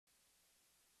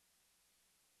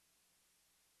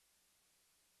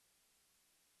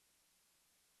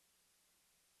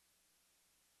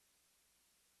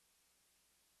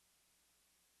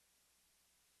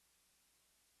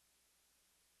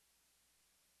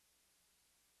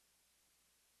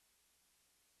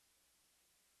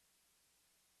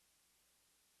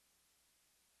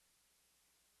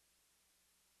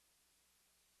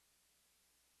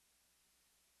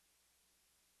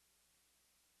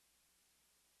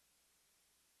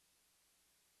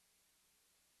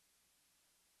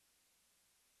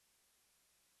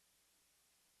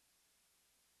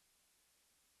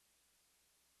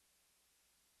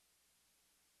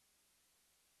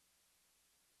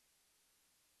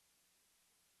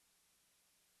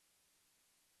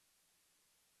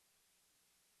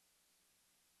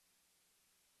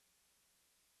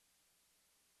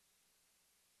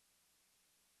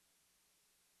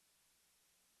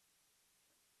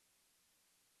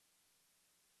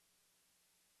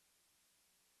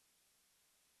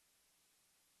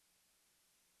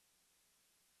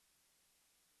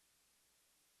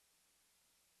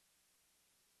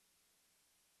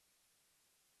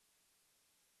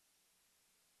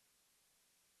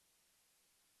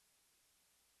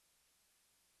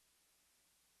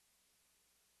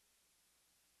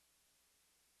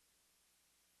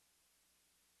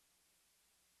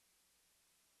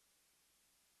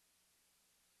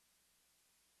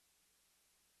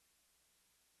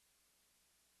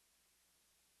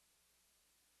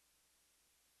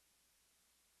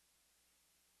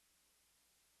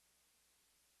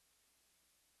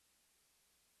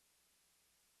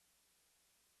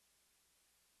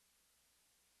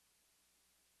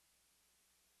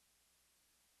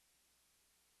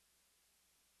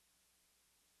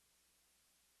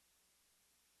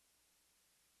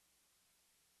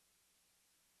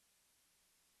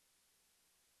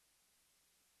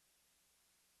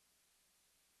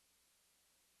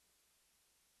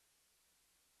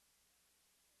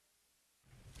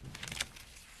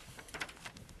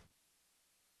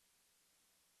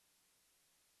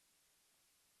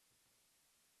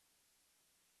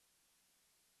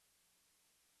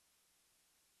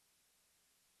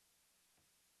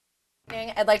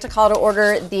I'd like to call to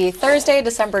order the Thursday,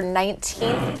 December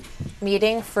 19th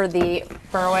meeting for the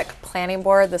Berwick Planning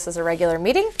Board. This is a regular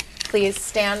meeting. Please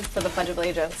stand for the Pledge of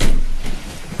Allegiance.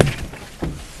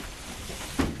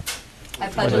 I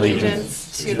pledge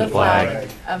allegiance to the flag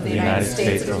of the United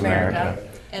States of America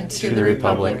and to the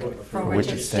republic for which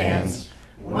it stands,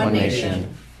 one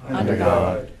nation, under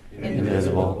God,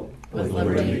 indivisible, with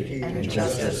liberty and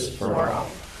justice for all.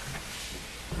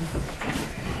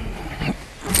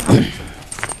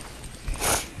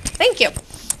 Thank you.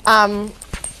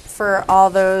 For all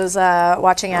those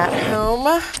watching at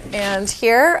home and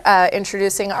here,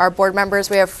 introducing our board members,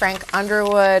 we have Frank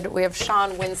Underwood, we have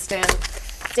Sean Winston,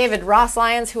 David Ross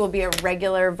Lyons, who will be a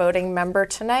regular voting member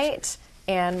tonight,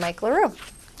 and Mike LaRue.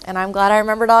 And I'm glad I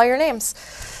remembered all your names.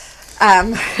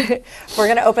 We're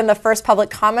going to open the first public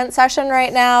comment session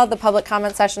right now. The public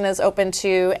comment session is open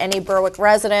to any Berwick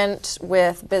resident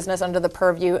with business under the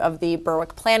purview of the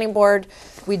Berwick Planning Board.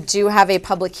 We do have a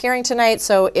public hearing tonight,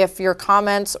 so if your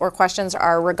comments or questions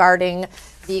are regarding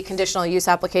the conditional use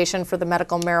application for the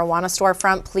medical marijuana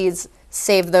storefront, please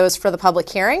save those for the public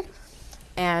hearing.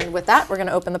 And with that, we're going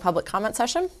to open the public comment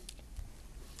session.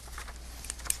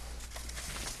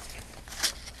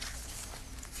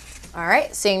 All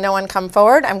right, seeing no one come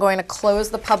forward, I'm going to close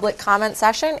the public comment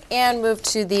session and move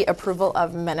to the approval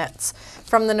of minutes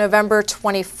from the November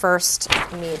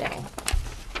 21st meeting.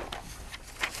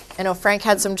 I know Frank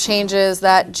had some changes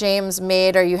that James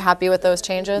made. Are you happy with those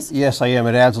changes? Yes, I am.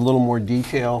 It adds a little more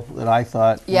detail that I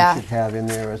thought we Yeah. should have in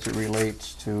there as it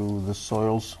relates to the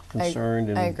soils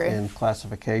concerned I agree. and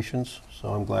classifications.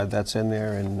 So I'm glad that's in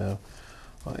there, and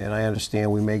I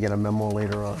understand we may get a memo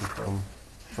later on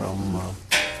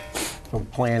from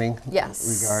planning.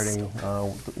 Yes. Regarding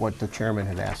what the chairman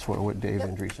had asked for, what Dave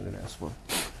Andreessen had asked for.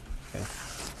 Okay.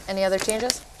 Any other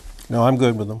changes? No, I'm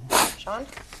good with them. Sean?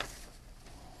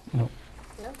 No.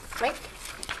 No? Mike?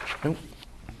 Nope.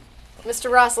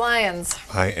 Mr. Ross Lyons?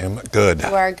 I am good. You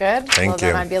are good? Thank Well,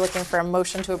 then you. I'd be looking for a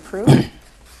motion to approve.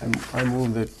 I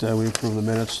move that we approve the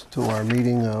minutes to our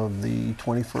meeting of the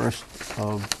 21st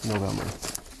of November.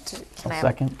 Can I have-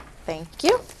 Second. Thank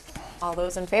you. All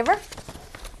those in favor?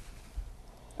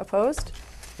 Opposed?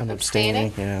 I'm Abstaining?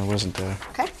 abstaining. Yeah, I wasn't there.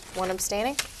 Okay, one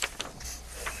abstaining.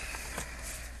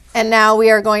 And now we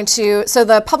are going to, so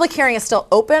the public hearing is still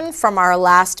open from our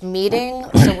last meeting,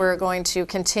 so we're going to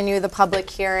continue the public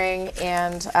hearing,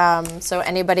 and so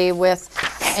anybody with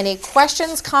any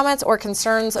questions, comments, or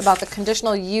concerns about the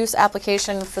conditional use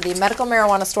application for the medical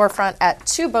marijuana storefront at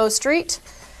 2 Bow Street,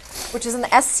 which is in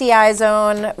the SCI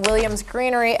zone, Williams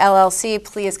Greenery LLC,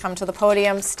 please come to the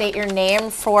podium, state your name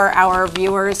for our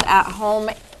viewers at home,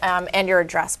 and your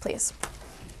address, please.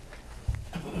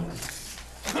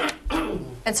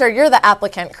 And sir, you're the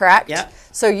applicant, correct? Yeah.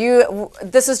 So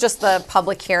this is just the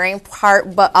public hearing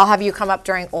part, but I'll have you come up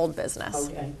during old business.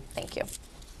 Okay. Thank you.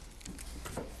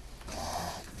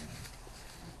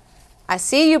 I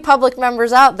see you public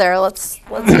members out there. Let's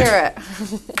hear it.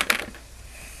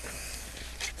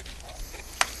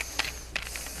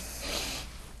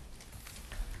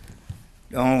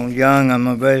 Donald Young, I'm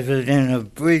a resident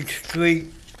of Bridge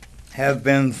Street, have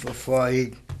been for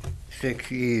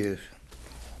 46 years.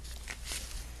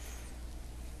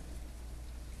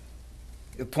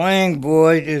 The planning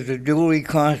board is a duly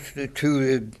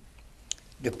constituted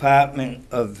department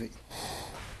of the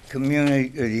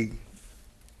community,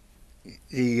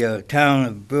 the town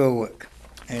of Berwick,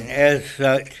 and as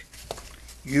such,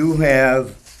 you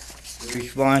have the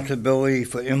responsibility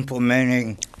for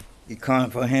implementing the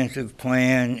comprehensive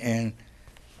plan and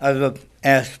other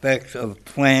aspects of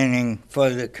planning for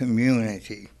the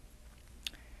community.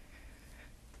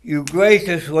 You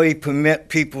graciously permit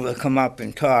people to come up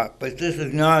and talk, but this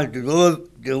is not a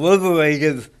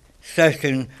deliberative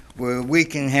session where we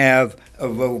can have a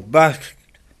robust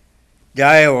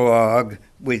dialogue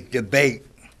with debate.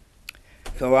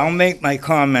 So I'll make my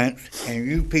comments and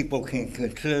you people can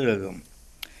consider them.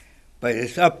 But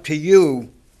it's up to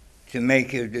you to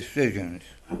make your decisions.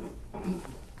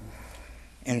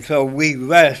 And so we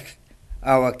rest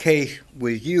our case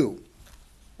with you.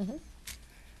 Mm-hmm.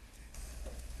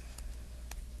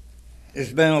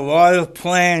 There's been a lot of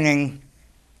planning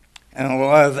and a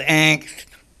lot of angst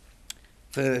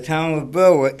for the town of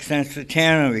Berwick since the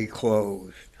tannery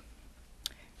closed.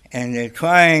 And they're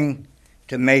trying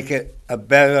to make it a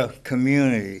better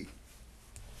community.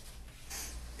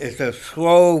 It's a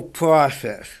slow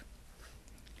process,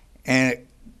 and it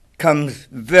comes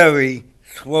very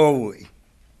slowly,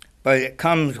 but it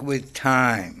comes with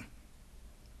time.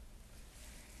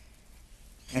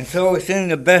 And so it's in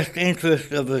the best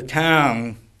interest of the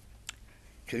town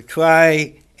to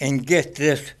try and get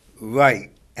this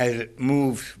right as it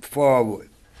moves forward.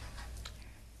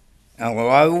 And a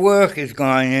lot of work has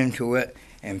gone into it,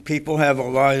 and people have a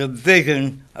lot of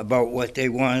vision about what they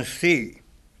want to see.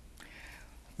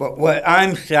 But what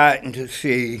I'm starting to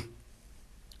see,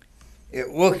 it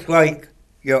looks like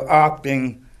you're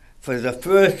opting for the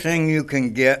first thing you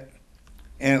can get,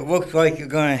 and it looks like you're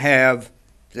going to have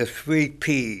the 3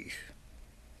 Ps.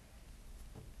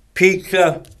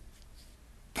 Pizza,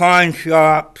 pawn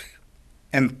shops,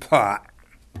 and pot.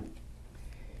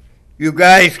 You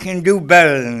guys can do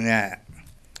better than that,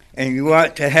 and you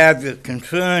ought to have the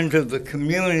concerns of the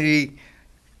community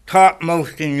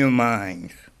topmost in your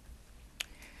minds.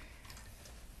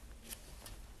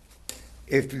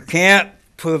 If you can't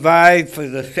provide for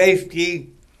the safety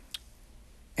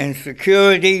and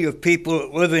security of people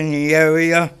that live in the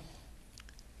area,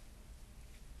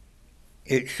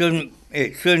 it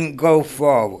shouldn't go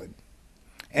forward.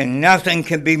 And nothing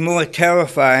can be more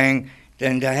terrifying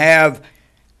than to have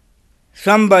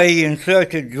somebody in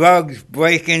search of drugs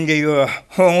break into your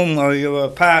home or your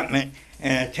apartment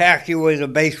and attack you with a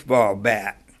baseball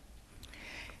bat.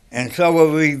 And so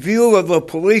a review of the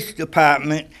police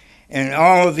department and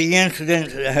all of the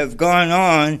incidents that have gone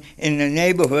on in the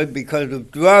neighborhood because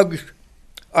of drugs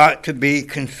ought to be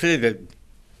considered.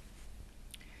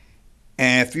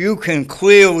 And if you can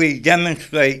clearly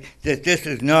demonstrate that this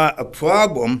is not a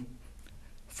problem,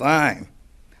 fine.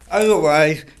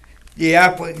 Otherwise, the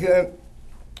applicant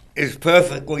is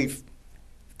perfectly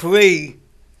free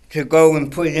to go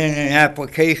and put in an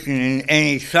application in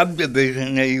any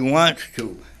subdivision that he wants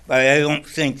to, but I don't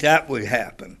think that would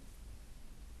happen.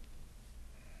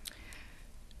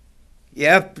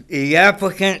 Yep, the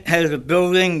applicant has a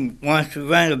building, wants to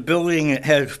rent a building that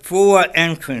has 4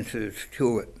 entrances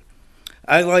to it.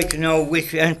 I'd like to know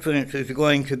which entrance is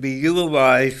going to be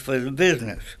utilized for the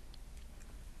business.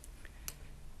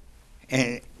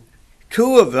 And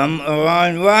 2 of them are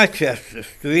on Rochester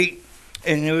Street,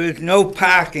 and there is no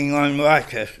parking on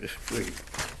Rochester Street.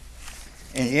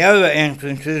 And the other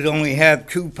entrances only have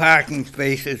 2 parking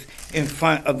spaces in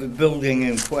front of the building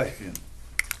in question.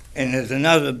 And there's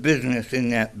another business in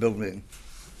that building.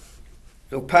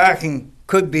 So parking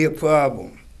could be a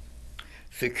problem.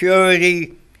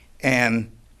 Security and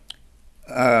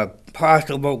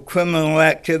possible criminal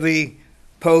activity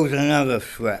pose another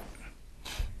threat.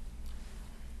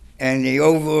 And the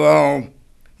overall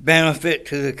benefit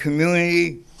to the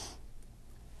community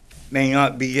may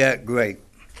not be that great.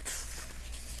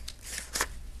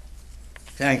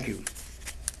 Thank you.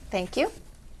 Thank you.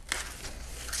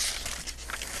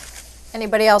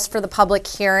 Anybody else for the public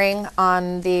hearing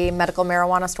on the medical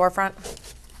marijuana storefront?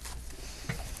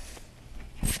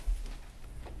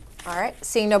 All right,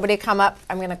 seeing nobody come up,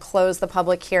 I'm going to close the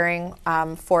public hearing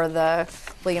for the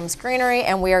Williams Greenery,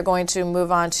 and we are going to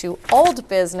move on to old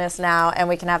business now, and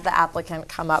we can have the applicant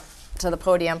come up to the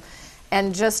podium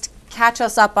and just catch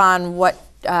us up on what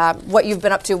you've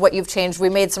been up to, what you've changed. We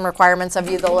made some requirements of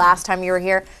you the last time you were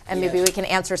here, and maybe we can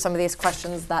answer some of these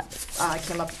questions that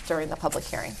came up during the public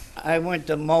hearing. I went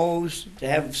to Moe's to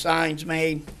have signs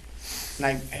made, and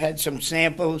I had some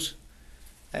samples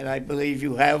that I believe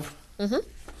you have. Mm-hmm.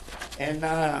 And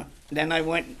then I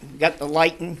went and got the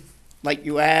lighting, like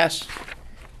you asked,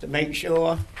 to make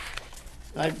sure.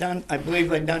 I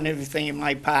believe I've done everything in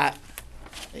my part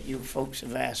that you folks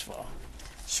have asked for.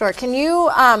 Sure. Can you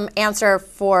answer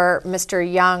for Mr.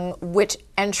 Young which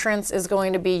entrance is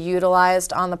going to be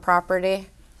utilized on the property?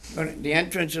 The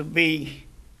entrance will be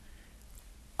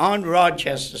on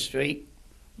Rochester Street,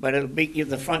 but it'll be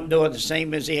the front door the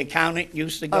same as the accountant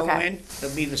used to go Okay. in.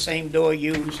 It'll be the same door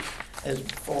used as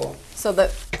before. So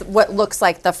what looks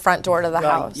like the front door to the Right,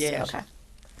 house? yes. Okay.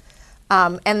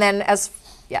 And then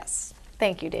yes,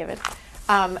 thank you, David.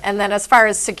 And then as far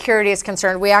as security is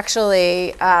concerned, we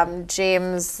actually,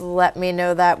 James let me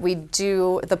know that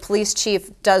the police chief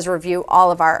does review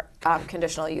all of our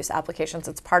conditional use applications.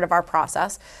 It's part of our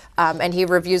process. And he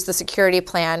reviews the security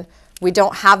plan. We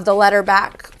don't have the letter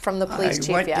back from the police chief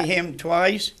yet. I went to him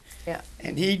twice, Yeah.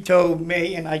 and he told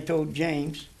me, and I told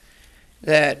James,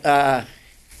 that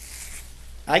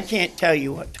I can't tell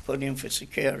you what to put in for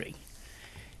security.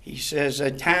 He says the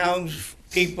town's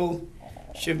people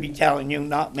should be telling you,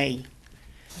 not me.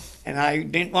 And I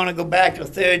didn't want to go back a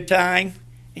 3rd time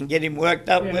and get him worked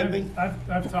up Yeah, with me.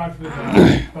 I've talked with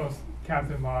both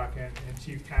Captain Locke and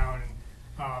Chief Town.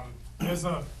 There's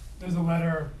a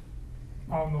letter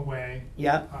on the way.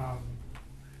 Yeah.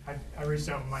 I reached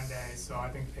out Monday, so I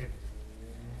think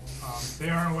they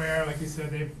are aware. Like you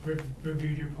said, they've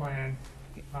reviewed your plan.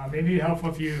 Maybe it'd be helpful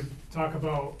if you talk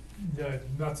about the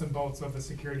nuts and bolts of the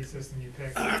security system you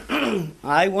picked.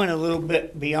 I went a little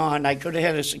bit beyond. I could have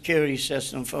had a security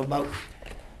system for about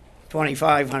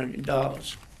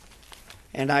 $2,500.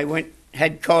 And I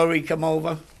had Corey come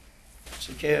over,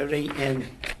 security, and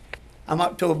I'm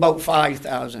up to about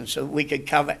 5,000, so we could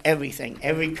cover everything,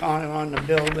 every corner on the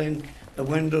building, the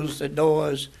windows, the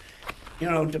doors,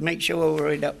 to make sure we're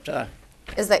right up to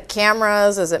Is that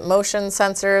cameras? Is it motion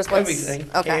sensors? everything,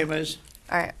 Okay. cameras.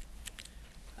 All right.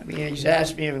 I mean, he's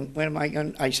asked me, when am I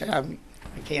going, I said, I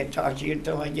can't talk to you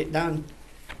until I get done.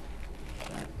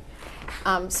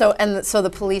 So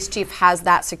the police chief has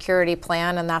that security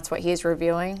plan, and that's what he's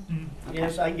reviewing.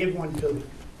 Yes, I give one too.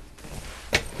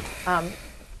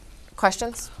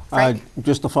 Questions? Frank?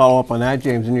 Just to follow up on that,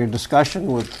 James, in your discussion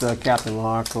with Captain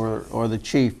Locke or the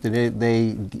chief, did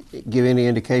they give any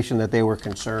indication that they were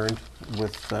concerned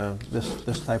with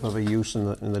this type of a use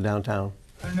in the downtown?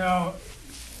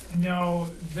 No,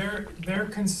 their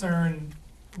concern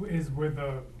is with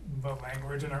the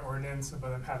language in our ordinance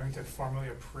about them having to formally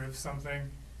approve something.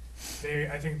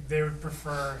 I think they would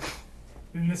prefer,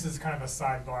 and this is kind of a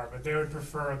sidebar, but they would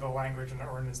prefer the language in the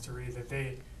ordinance to read that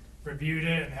they reviewed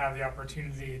it and have the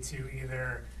opportunity to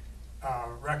either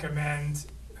recommend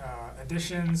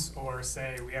additions or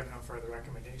say we have no further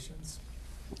recommendations.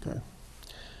 Okay.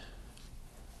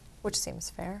 Which seems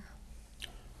fair.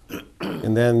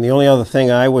 And then the only other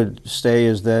thing I would say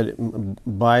is that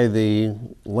by the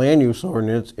land use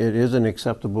ordinance, it is an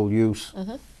acceptable use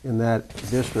in that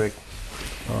district.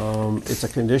 It's a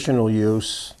conditional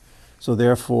use, so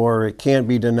therefore it can't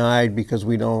be denied because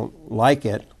we don't like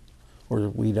it or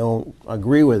we don't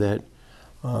agree with it.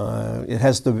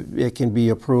 It can be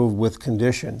approved with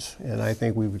conditions, and I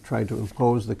think we've tried to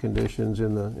impose the conditions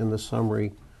in the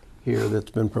summary here that's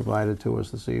been provided to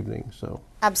us this evening. So.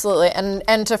 Absolutely,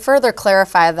 and to further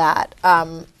clarify that,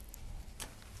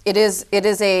 it is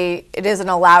an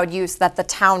allowed use that the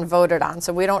town voted on.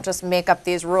 So we don't just make up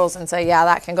these rules and say, yeah,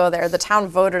 that can go there. The town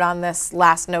voted on this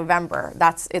last November.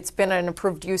 It's been an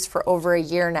approved use for over a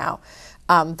year now.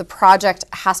 The project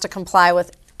has to comply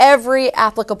with every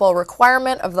applicable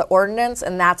requirement of the ordinance,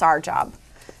 and that's our job.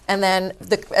 And then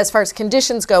as far as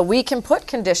conditions go, we can put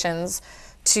conditions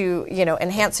to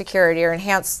enhance security or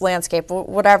enhance landscape,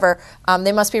 whatever.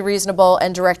 They must be reasonable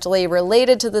and directly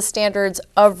related to the standards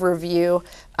of review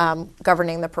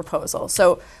governing the proposal.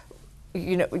 So,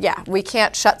 we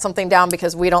can't shut something down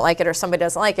because we don't like it or somebody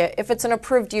doesn't like it. If it's an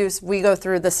approved use, we go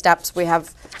through the steps. We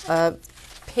have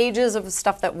pages of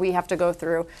stuff that we have to go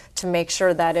through to make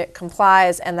sure that it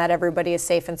complies and that everybody is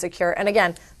safe and secure. And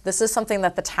again, this is something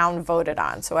that the town voted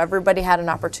on, so everybody had an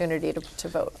opportunity to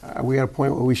vote. Are we at a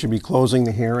point where we should be closing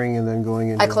the hearing and then going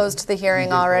into? I closed the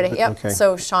hearing already. Yep. Okay.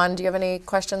 So Sean, do you have any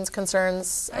questions,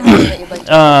 concerns, anything that you'd like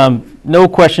to? No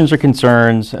questions or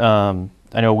concerns. I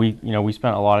know we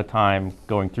spent a lot of time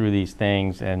going through these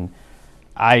things, and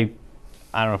I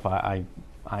don't know if I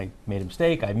made a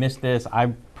mistake. I missed this.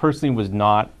 I personally was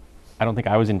not. I don't think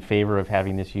I was in favor of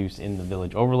having this use in the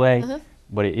village overlay,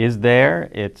 but it is there.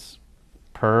 It's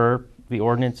per the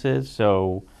ordinances,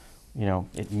 so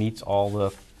it meets all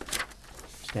the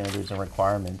standards and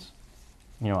requirements.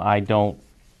 I don't,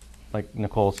 like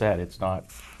Nicole said, it's not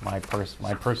my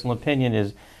personal opinion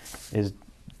is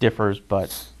differs,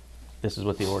 but this is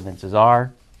what the ordinances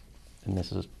are, and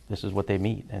this is what they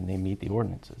meet, and they meet the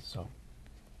ordinances. So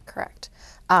Correct.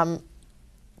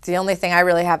 The only thing I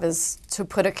really have is to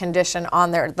put a condition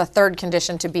on there, the third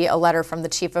condition to be a letter from the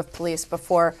chief of police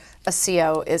before a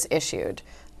CO is issued,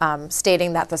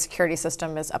 stating that the security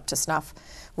system is up to snuff.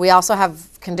 We also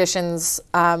have conditions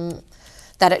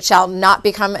that it shall not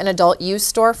become an adult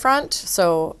use storefront,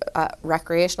 so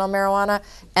recreational marijuana,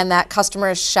 and that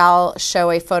customers shall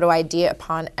show a photo ID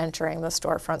upon entering the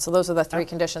storefront. So those are the three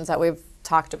conditions that we've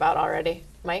talked about already.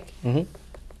 Mike?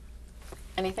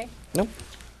 Anything? Nope.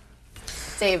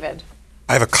 David?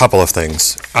 I have a couple of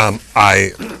things.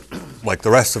 I, like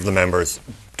the rest of the members,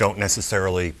 don't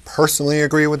necessarily personally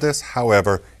agree with this.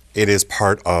 However, it is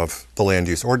part of the land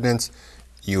use ordinance.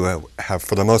 You have,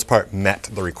 for the most part, met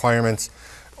the requirements.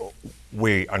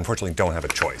 We, unfortunately, don't have a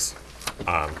choice.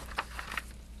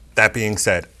 That being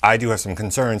said, I do have some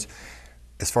concerns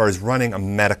as far as running a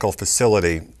medical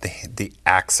facility, the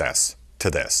access to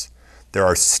this. There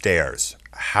are stairs.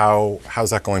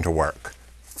 How's that going to work?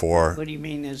 For What do you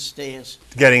mean there's stairs?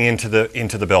 getting into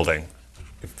the building.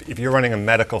 If you're running a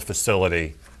medical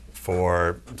facility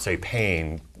for, say,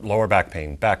 pain, lower back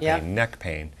pain, Yeah. neck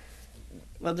pain.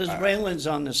 Well, there's railings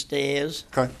on the stairs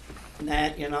Okay. and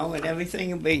that, and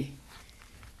everything will be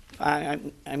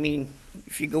fine. I mean,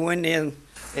 if you go in there,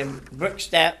 and brick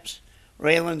steps,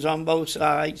 railings on both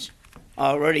sides,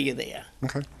 already there.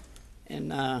 Okay.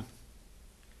 And,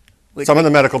 Some of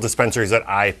the medical dispensaries that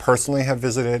I personally have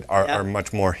visited are, Yeah. are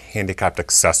much more handicapped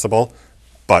accessible,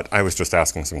 but I was just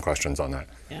asking some questions on that.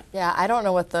 Yeah, I don't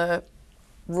know what the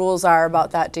rules are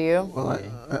about that, do you? Well,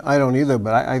 I don't either,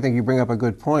 but I think you bring up a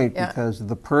good point, Yeah. because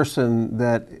the person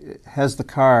that has the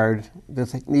card,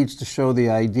 that needs to show the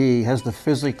ID, has to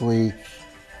physically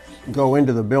go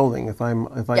into the building, if I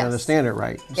Yes. understand it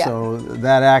right. Yeah. So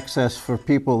that access for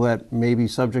people that may be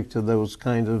subject to those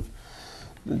kind of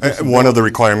One of the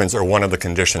requirements or one of the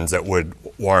conditions that would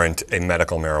warrant a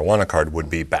medical marijuana card would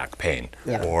be back pain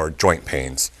Yeah. or joint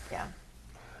pains. Yeah.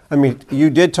 I mean, you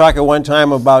did talk at one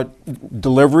time about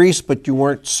deliveries, but you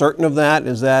weren't certain of that.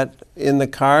 Is that in the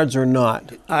cards or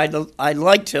not? I'd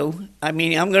like to. I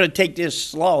mean, I'm gonna take this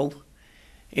slow.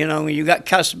 You know, you got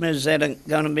customers that are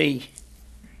gonna be,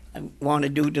 I wanna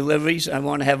do deliveries, I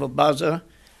wanna have a buzzer,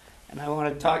 and I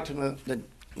wanna talk to the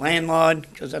landlord,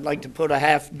 because I'd like to put a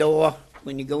half door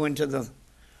when you go into the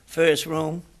first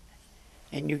room,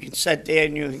 and you can sit there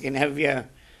and you can have your,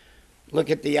 look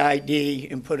at the ID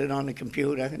and put it on the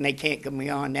computer, and they can't come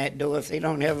beyond that door. If they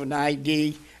don't have an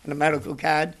ID and a medical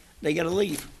card, they gotta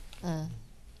leave. Well,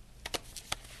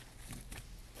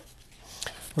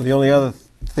 the only other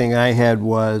thing I had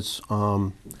was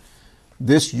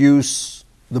this use,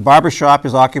 the barber shop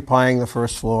is occupying the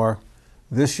first floor.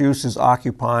 This use is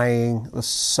occupying the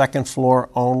second floor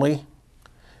only.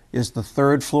 Is the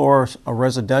third floor a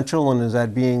residential, and is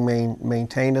that being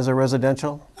maintained as a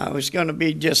residential? I was gonna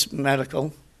be just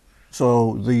medical.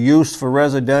 So the use for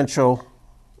residential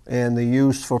and the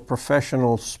use for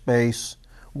professional space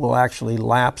will actually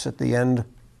lapse at the end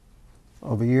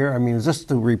of a year? I mean, is this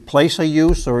to replace a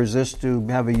use, or is this to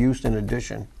have a use in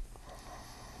addition?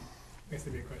 I guess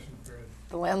that'd be a question for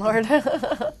The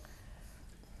landlord?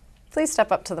 Please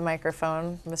step up to the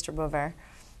microphone, Mr. Bover.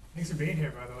 Thanks for being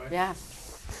here, by the way. Yeah.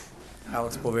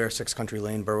 Alex Bover, 6 Country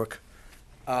Lane, Berwick.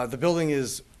 The building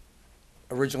is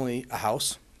originally a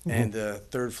house, and the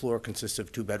third floor consists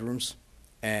of 2 bedrooms.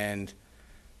 And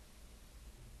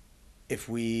if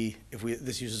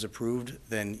this use is approved,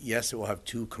 then yes, it will have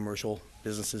 2 commercial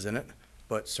businesses in it.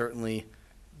 But certainly,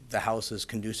 the house is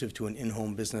conducive to an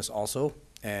in-home business also.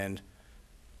 And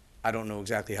I don't know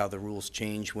exactly how the rules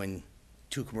change when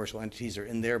 2 commercial entities are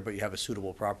in there, but you have a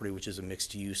suitable property, which is a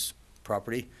mixed-use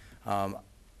property.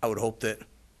 I would hope that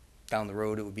down the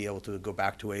road, it would be able to go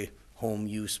back to a home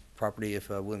use property if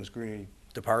Williams Greenery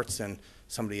departs and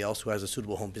somebody else who has a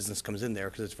suitable home business comes in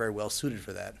there, because it's very well suited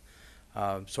for that.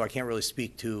 So I can't really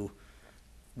speak to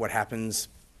what happens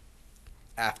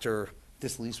after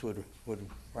this lease would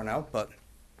run out, but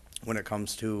when it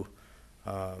comes to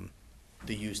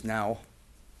the use now,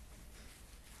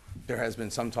 there has been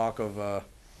some talk of,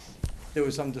 there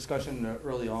was some discussion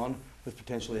early on with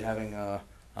potentially having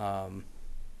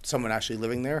someone actually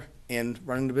living there and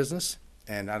running the business.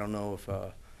 And I don't know if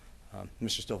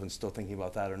Mr. Stillman's still thinking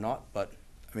about that or not, but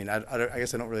I mean, I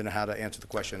guess I don't really know how to answer the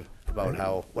question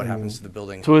about what happens to the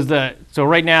building. So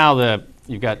right now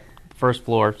you've got first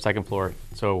floor, second floor.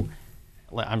 So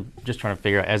I'm just trying to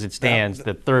figure out, as it stands,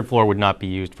 the third floor would not be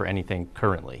used for anything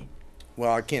currently.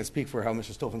 Well, I can't speak for how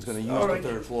Mr. Stillman's going to use the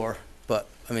third floor, but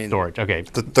I mean, Storage, okay.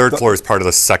 The third floor is part of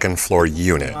the second floor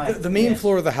unit. the main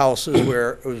floor of the house is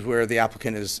where the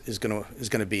applicant is going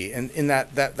to be, and in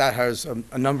that has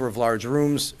a number of large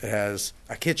rooms. It has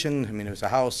a kitchen. I mean, it's a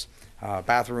house,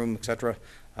 bathroom, etc.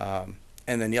 And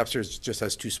then the upstairs just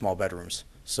has 2 small bedrooms.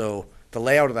 So the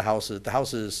layout of the house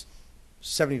is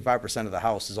 75% of the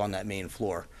house is on that main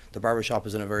floor. The barber shop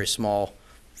is in a very small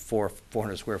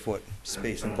 400 square foot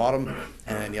space in the bottom,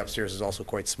 and then the upstairs is also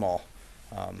quite small.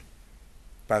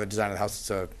 By the design of the house,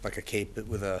 it's like a cape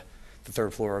with the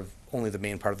third floor of only the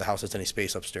main part of the house has any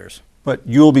space upstairs. But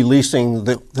you'll be leasing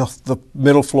the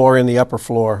middle floor and the upper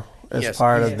floor as Yes,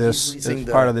 part he's of this, leasing as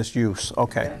part of this use?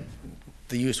 Okay.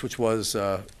 The use which was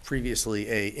previously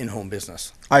a in-home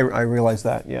business. I realize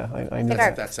that, yeah, I I knew think that.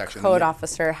 our that section. code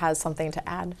officer has something to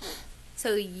add.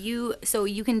 So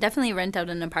you can definitely rent out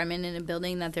an apartment in a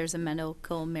building that there's a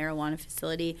medical marijuana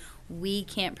facility. We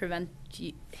can't prevent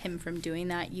him from doing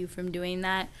that, you from doing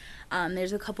that.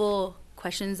 There's a couple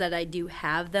questions that I do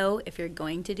have, though, if you're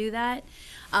going to do that.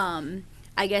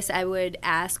 I guess I would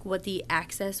ask what the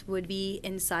access would be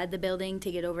inside the building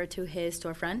to get over to his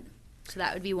storefront. So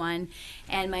that would be one.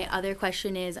 And my other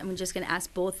question is, I'm just going to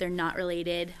ask both. They're not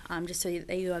related, just so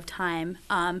that you have time.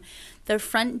 The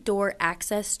front door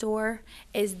access door,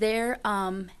 is there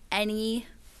any,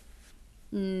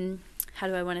 how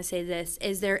do I want to say this?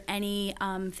 Is there any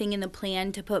thing in the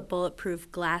plan to put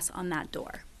bulletproof glass on that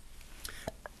door?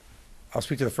 I'll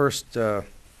speak to the first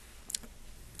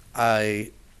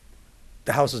the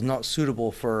house is not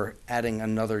suitable for adding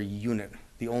another unit.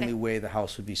 The only way the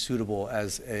house would be suitable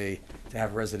to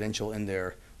have residential in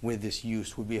there with this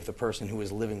use would be if the person who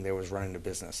is living there was running the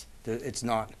business. It's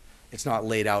not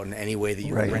laid out in any way that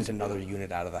you Right. can rent another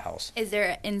unit out of the house. Is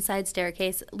there an inside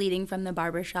staircase leading from the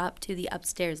barber shop to the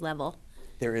upstairs level?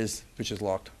 There is, which is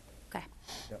locked. Okay.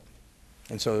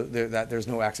 And so there's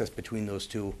no access between those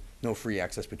two, no free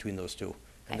access between those two.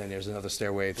 And then there's another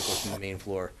stairway that goes from the main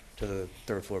floor to the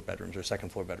third floor bedrooms or second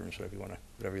floor bedrooms,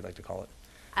 whatever you'd like to call it.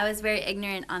 I was very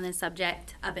ignorant on this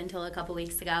subject up until a couple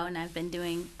weeks ago, and I've been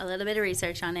doing a little bit of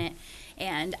research on it.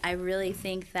 And I really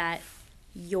think that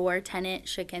your tenant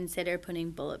should consider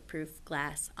putting bulletproof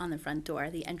glass on the front door,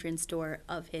 the entrance door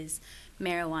of his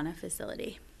marijuana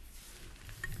facility.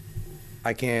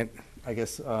 I can't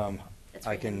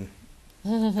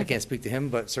speak to him,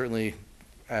 but certainly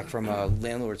from a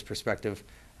landlord's perspective,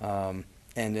 and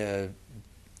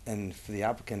for the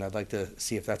applicant, I'd like to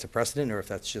see if that's a precedent or if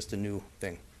that's just a new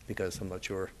thing, because I'm not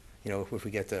sure, if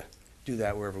we get to do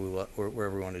that wherever we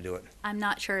want to do it. I'm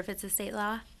not sure if it's a state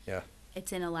law. Yeah.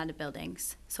 It's in a lot of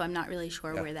buildings, so I'm not really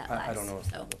sure Yeah, where that lies. I don't know.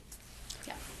 So,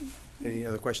 yeah. Any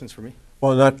other questions for me?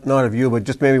 Well, not of you, but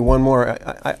just maybe one more.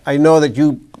 I know that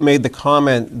you made the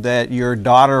comment that your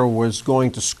daughter was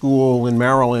going to school in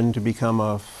Maryland to become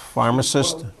a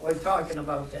pharmacist. Well, we're talking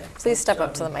about that. Please step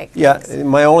up to the mic. Yeah,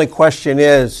 my only question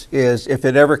is if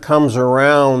it ever comes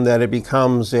around that it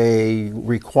becomes a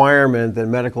requirement that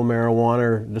medical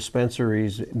marijuana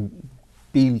dispensaries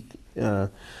be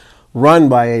run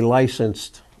by a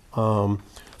licensed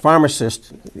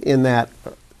pharmacist in that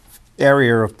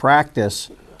area of practice,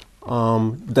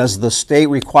 does the state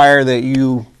require that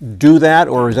you do that,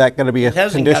 or is that going to be a It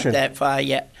hasn't condition? got that far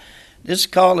yet. This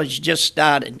college just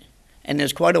started, and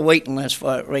there's quite a waiting list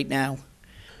for it right now.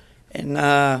 And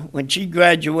when she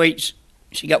graduates,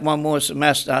 she got one more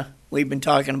semester. We've been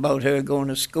talking about her going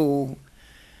to school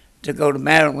to go to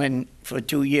Maryland for a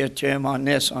 2-year term on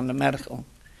the medical.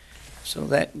 So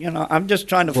that, I'm just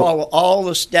trying to follow all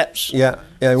the steps. Yeah,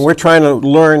 and we're trying to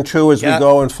learn too as we Yeah.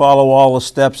 go and follow all the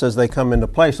steps as they come into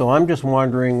play. So I'm just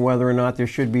wondering whether or not there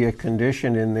should be a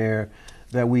condition in there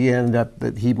that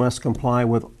that he must comply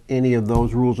with any of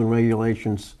those rules and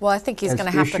regulations. Well, I think he's as going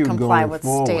to have to issued comply going with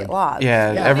forward. state laws.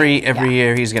 Yeah, Yeah. every Yeah.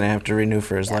 year he's going to have to renew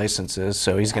for his licenses,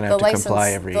 so he's going to The have to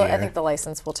comply every year. I think the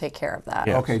license will take care of that.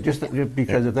 Yeah. Okay, just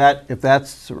because if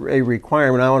that's a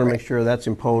requirement, I want to make sure that's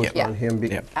imposed Yeah. on him,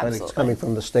 Yeah. but it's Absolutely. coming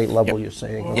from the state level, you're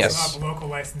saying. We'll Okay. Yes. also have local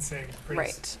licensing,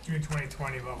 Right. June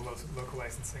 2020, we'll have local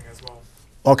licensing as well.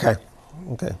 Okay.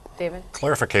 David?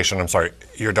 Clarification, I'm sorry.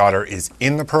 Your daughter is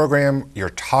in the program, you're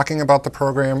talking about the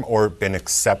program, or been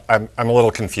I'm a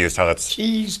little confused how that's...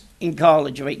 She's in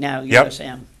college right now, Yep.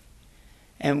 USM.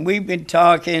 And we've been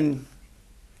talking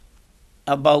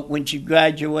about when she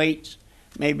graduates,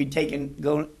 maybe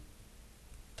going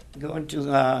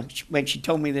to, when she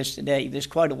told me this today, there's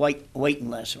quite a waiting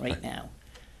list right now.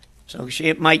 So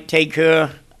it might take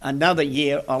her another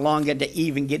year or longer to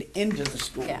even get into the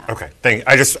school. Yeah. Okay,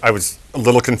 I was a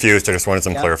little confused, I just wanted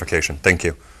some Yeah. clarification. Thank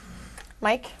you.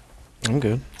 Mike? I'm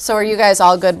good. So are you guys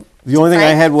all good? The only thing I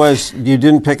Frank? had was, you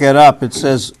didn't pick it up, it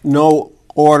says no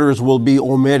orders will be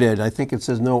omitted. I think it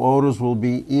says no orders will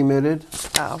be emitted.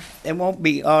 Oh. There won't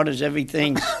be orders,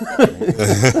 everything.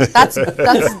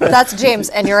 That's James,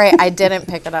 and you're right, I didn't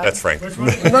pick it up. That's Frank. Which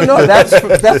one? No,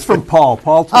 that's from Paul.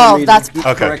 Paul Oh, told me that's- to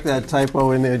Okay. correct that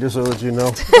typo in there, just so that you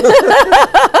know.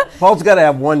 Paul's got to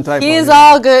have one typo. He's in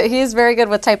all good. He's very good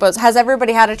with typos. Has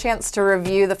everybody had a chance to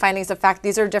review the findings of fact?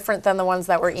 These are different than the ones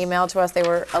that were emailed to us. They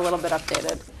were a little bit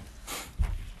updated.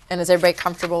 And is everybody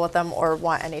comfortable with them or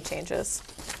want any changes?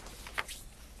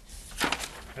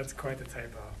 That's quite the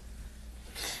typo.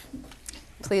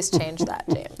 Please change that,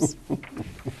 James.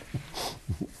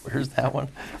 Where's that one?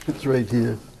 It's right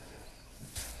here.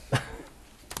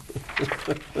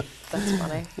 That's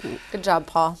funny. Good job,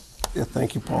 Paul. Yeah,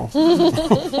 thank you, Paul.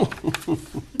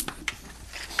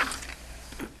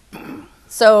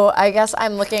 So I guess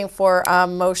I'm looking for a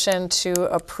motion to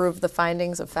approve the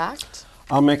findings of fact.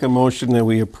 I'll make a motion that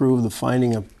we approve the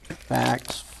finding of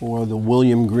facts for the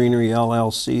William Greenery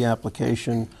LLC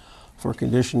application for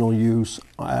conditional use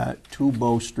at 2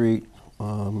 Bow Street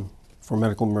for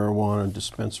medical marijuana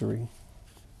dispensary.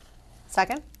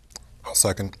 Second? I'll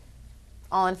second.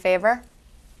 All in favor?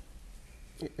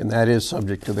 And that is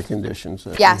subject to the conditions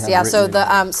that we Yes, have yeah, so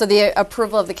written in. the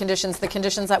approval of the conditions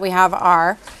that we have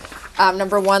are,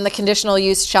 number 1, the conditional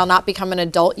use shall not become an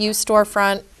adult use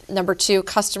storefront. Number 2,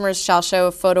 customers shall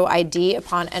show photo ID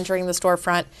upon entering the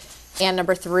storefront. And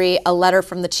number 3, a letter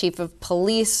from the chief of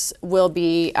police will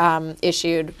be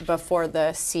issued before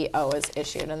the CO is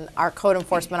issued, and our code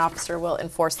enforcement officer will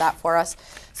enforce that for us.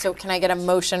 So can I get a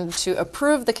motion to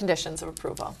approve the conditions of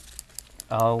approval?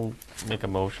 I'll make a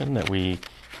motion that we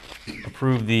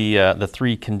approve the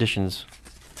 3 conditions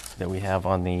that we have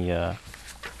on the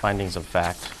findings of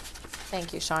fact.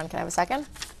 Thank you, Sean. Can I have a second?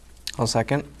 I'll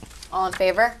second. All in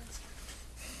favor?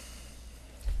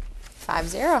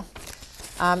 5-0.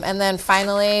 And then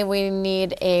finally, we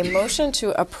need a motion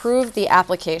to approve the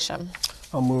application.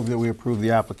 I'll move that we approve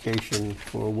the application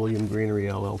for William Greenery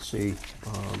LLC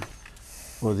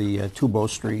for the 2 Bow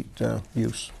Street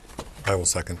use. I will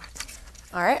second.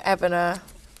 All right, I have a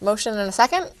motion and a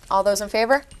second. All those in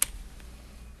favor?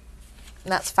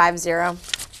 And that's 5-0.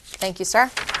 Thank you, sir.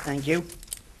 Thank you.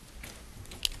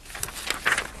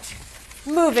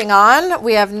 Moving on,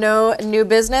 we have no new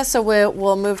business, so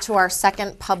we'll move to our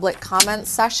second public comment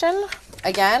session.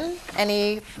 Again,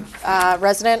 any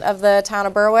resident of the town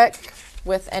of Berwick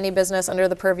with any business under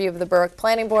the purview of the Berwick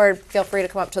Planning Board, feel free to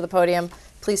come up to the podium.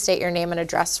 Please state your name and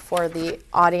address for the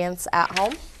audience at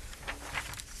home.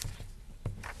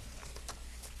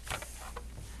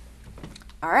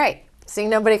 All right, seeing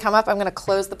nobody come up, I'm going to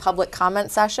close the public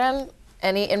comment session.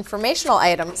 Any informational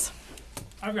items?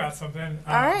 I've got something.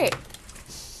 All right.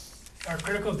 Our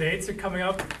critical dates are coming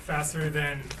up faster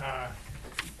than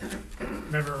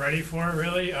I'm ever ready for,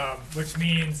 really, which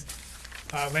means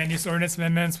land use ordinance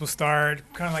amendments will start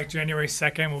kind of like January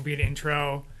 2nd will be an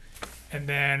intro, and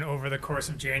then over the course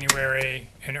of January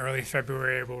and early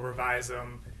February we'll revise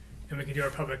them, and we can do our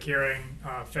public hearing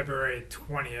February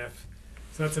 20th.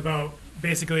 So that's about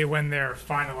basically when they're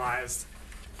finalized.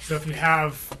 So if you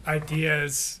have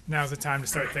ideas, now's the time to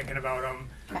start thinking about them.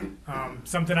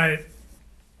 Something I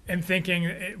am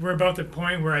thinking, we're about the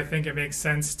point where I think it makes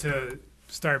sense to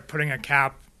start putting a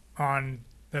cap on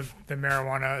the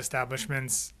marijuana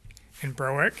establishments in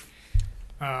Berwick.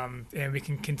 And we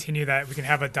can continue that. We can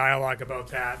have a dialogue about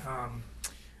that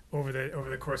over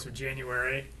the course of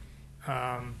January.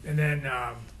 And then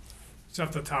just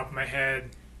off the top of my head,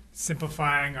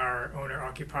 simplifying our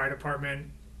owner-occupied apartment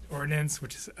ordinance,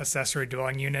 which is accessory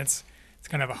dwelling units. It's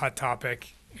kind of a hot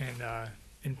topic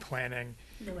in planning.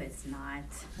 No, it's not.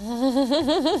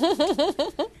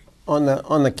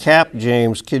 On the cap,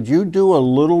 James, could you do a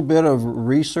little bit of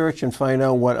research and find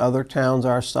out what other towns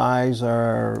our size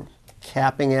are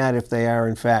capping at, if they are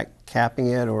in fact capping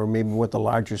it, or maybe what the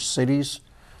larger cities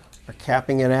are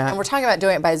capping it at? And we're talking about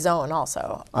doing it by zone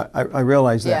also. I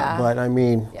realize that, Yeah. but I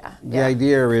mean, Yeah. the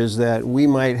idea is that we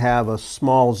might have a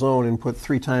small zone and put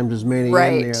 3 times as many in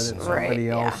Right, there that somebody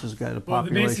right, else yeah. has got a Well,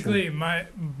 population. basically,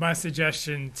 my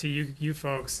suggestion to you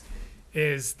folks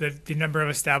is that the number of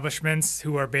establishments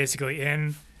who are basically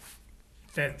in,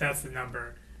 that's the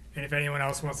number. And if anyone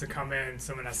else wants to come in,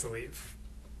 someone has to leave.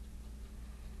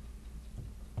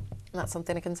 That's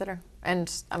something to consider. And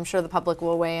I'm sure the public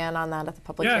will weigh in on that at the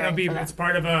public Yeah, hearing. for that. it's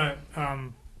part of a,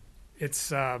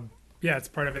 it's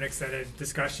part of an extended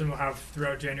discussion we'll have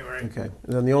throughout January. Okay.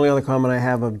 And then the only other comment I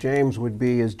have of James would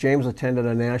be, is James attended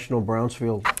a National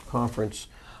Brownsfield conference.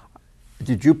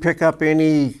 Did you pick up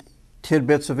any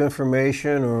tidbits of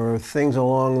information or things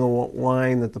along the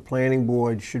line that the planning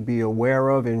board should be aware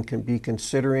of and can be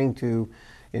considering to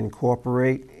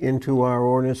incorporate into our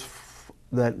ordinance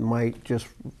that might just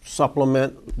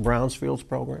supplement Brownsfield's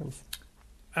programs?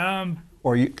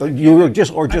 Or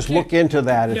just look into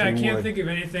that if Yeah, I you can't would. think of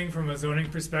anything from a zoning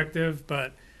perspective,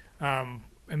 but I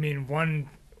mean,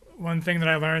 one thing that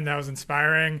I learned that was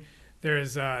inspiring,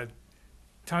 there's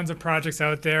tons of projects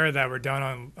out there that were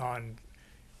done on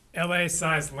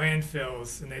LA-sized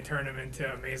landfills, and they turn them into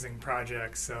amazing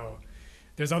projects. So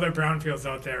there's other brownfields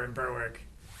out there in Berwick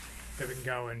that we can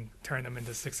go and turn them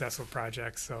into successful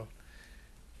projects. So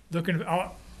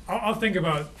I'll think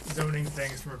about zoning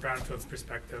things from a brownfields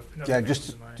perspective. Nothing Yeah, comes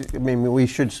just, to mind. I mean, we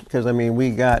should, because I mean, we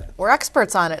got, We're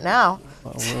experts on it now.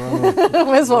 we're on the,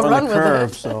 Might as well we're run on the with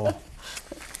curve, it. so.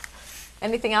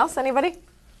 Anything else, anybody?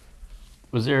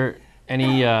 Was there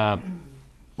any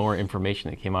more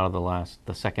information that came out of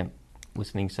the second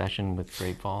listening session with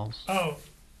Great Falls? Oh,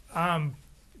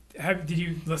 did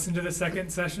you listen to the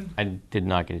second session? I did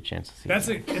not get a chance to see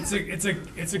It's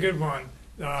that. a good one.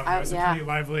 It was a yeah. pretty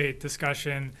lively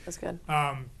discussion. That's good.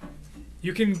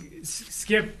 You can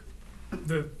skip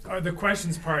the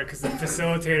questions part because the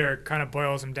facilitator kind of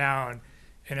boils them down,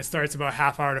 and it starts about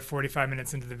half hour to 45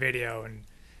 minutes into the video, and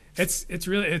it's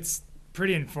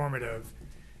pretty informative.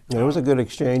 Yeah, it was a good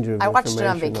exchange of I watched it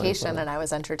on information, I vacation thought. and I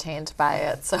was entertained by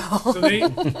it, so. So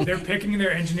they're picking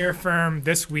their engineer firm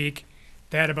this week,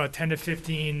 they had about 10 to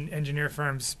 15 engineer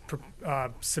firms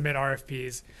submit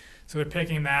RFPs. So they're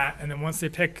picking that, and then once they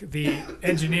pick the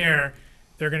engineer,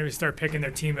 they're going to start picking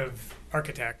their team of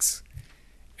architects.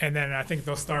 And then I think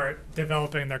they'll start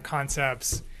developing their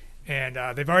concepts. And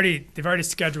they've already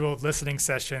scheduled listening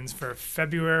sessions for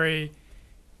February,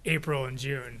 April, and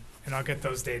June. And I'll get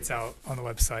those dates out on the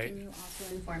website. Can you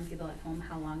also inform people at home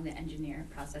how long the engineer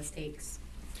process takes?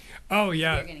 Oh,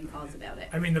 yeah. You're getting calls about it.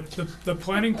 I mean, the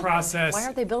planning process. Why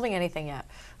aren't they building anything yet?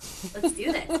 Let's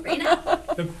do this right now.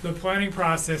 The planning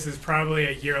process is probably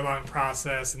a year-long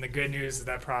process, and the good news is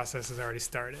that process has already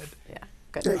started. Yeah,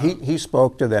 good. He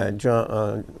spoke to that,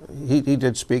 John, he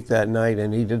did speak that night,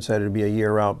 and he did say it'd be a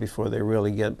year out before they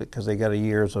really get, because they got a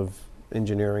years of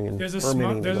engineering and There's a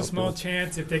permitting. small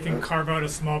chance if they can carve out a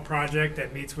small project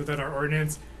that meets within our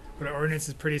ordinance, but our ordinance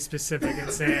is pretty specific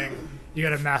in saying you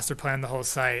got to master plan the whole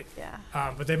site.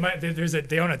 Yeah. But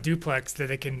they own a duplex that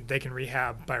they can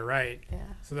rehab by right. Yeah.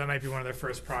 So that might be one of their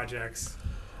first projects.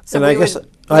 So And I guess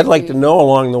I'd like to know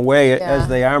along the way, Yeah. as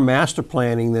they are master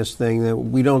planning this thing, that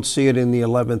we don't see it in the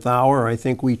 11th hour. I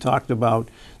think we talked about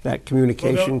that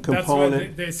communication That's why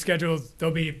component. they scheduled.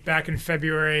 They'll be back in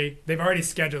February. They've already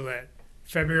scheduled it.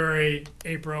 February,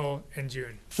 April, and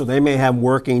June. So they may have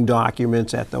working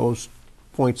documents at those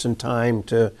points in time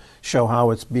to show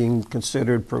how it's being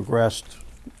considered, progressed,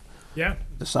 Yeah.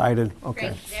 decided. Okay.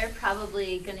 Right, they're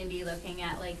probably gonna be looking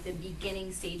at like the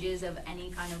beginning stages of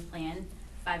any kind of plan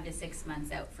 5 to 6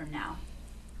 months out from now.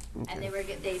 And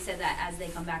they said that as they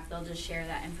come back, they'll just share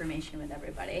that information with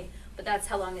everybody. But that's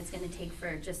how long it's gonna take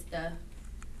for just the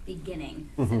beginning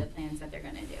set of plans that they're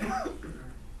gonna do.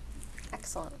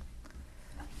 Excellent.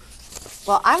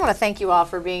 Well, I want to thank you all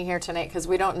for being here tonight because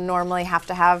we don't normally have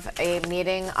to have a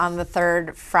meeting on the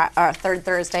third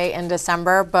Thursday in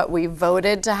December, but we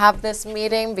voted to have this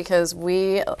meeting because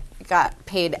we got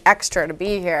paid extra to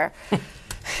be here.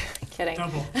 Kidding.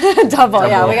 Double. Double,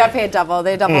 yeah, we got paid double.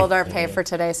 They doubled our pay for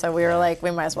today, so we were like,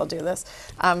 we might as well do this.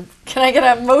 Can I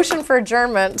get a motion for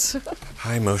adjournment?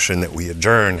 I motion that we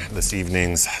adjourn this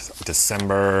evening's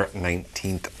December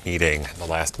 19th meeting, the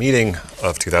last meeting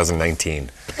of 2019.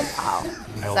 Wow.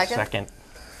 I'll Second? second.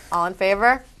 All in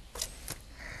favor?